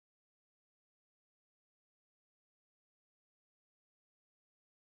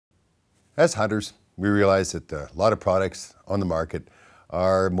As hunters, we realize that a lot of products on the market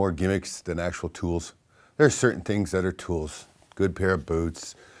are more gimmicks than actual tools. There are certain things that are tools. Good pair of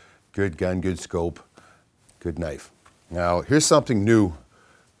boots, good gun, good scope, good knife. Now, here's something new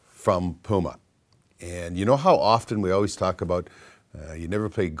from Puma. And you know how often we always talk about you never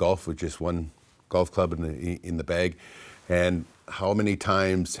play golf with just one golf club in the bag? And how many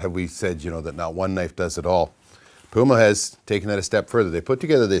times have we said, you know, that not one knife does it all? Puma has taken that a step further. They put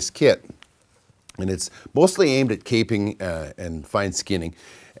together this kit, and it's mostly aimed at caping and fine skinning,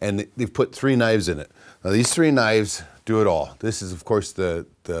 and they've put 3 knives in it. Now these 3 knives do it all. This is of course the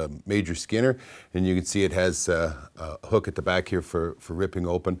major skinner, and you can see it has a hook at the back here for ripping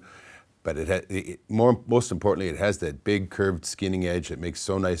open, but most importantly, it has that big curved skinning edge that makes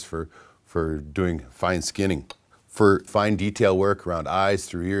so nice for doing fine skinning. For fine detail work around eyes,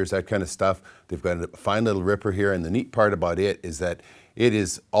 through ears, that kind of stuff. They've got a fine little ripper here, and the neat part about it is that it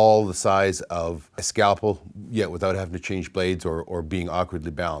is all the size of a scalpel, yet without having to change blades or being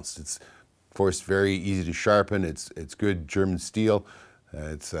awkwardly balanced. It's, of course, very easy to sharpen. It's good German steel.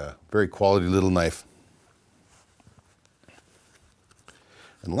 It's a very quality little knife.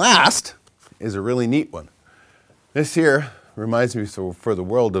 And last is a really neat one. This here reminds me for the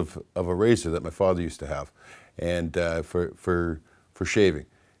world of a razor that my father used to have, and for shaving.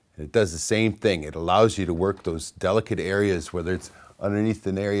 It does the same thing. It allows you to work those delicate areas, whether it's underneath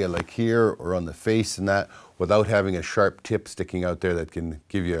an area like here or on the face and that, without having a sharp tip sticking out there that can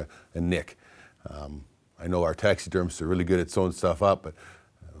give you a nick. I know our taxidermists are really good at sewing stuff up, but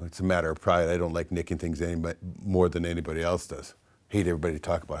it's a matter of pride. I don't like nicking things more than anybody else does. I hate everybody to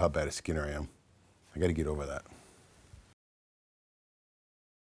talk about how bad a skinner I am. I got to get over that.